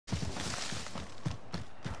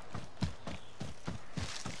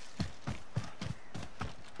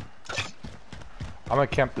I'm gonna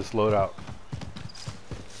camp this loadout.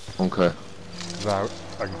 Okay. I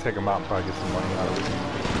can take them out and probably get some money out of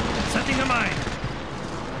it. Setting a mine.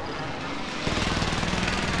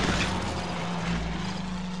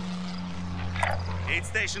 Aid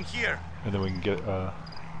station here. And then we can get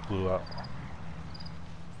blue out.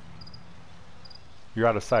 You're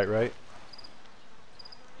out of sight, right?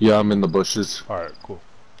 Yeah, I'm in the bushes. Alright, cool.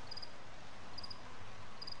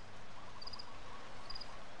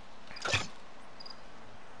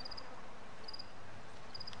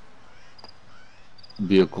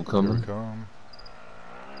 Vehicle Here coming. we come.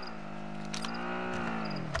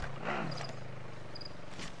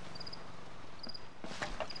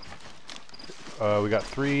 We got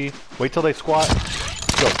 3. Wait till they squat.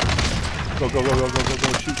 Go. Go, go, go, go, go, go,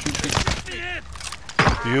 go. Shoot, shoot,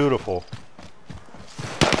 shoot. Beautiful.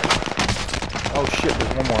 Oh shit,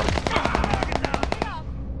 there's one more.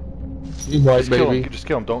 Team white, Just kill baby. him. Just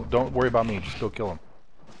kill him. Don't worry about me. Just go kill him.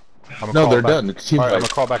 No, they're done. It's team Alright, I'm white.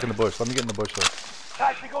 gonna crawl back in the bush. Let me get in the bush though.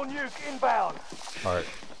 Tactical nuke inbound. Alright.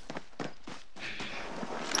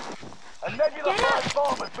 A nebula 5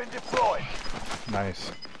 bomb has been deployed.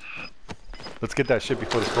 Nice. Let's get that shit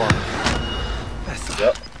before the storm.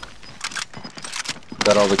 Yep.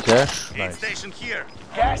 Got all the cash? Aid Nice. station here.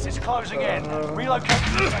 Gas is closing in. Relocate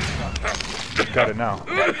to the safe Got it now.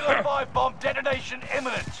 zone. Nebula 5 bomb detonation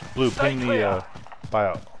imminent. Blue, Stay ping clear. the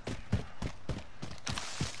buyout.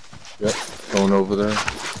 Yep. Going over there.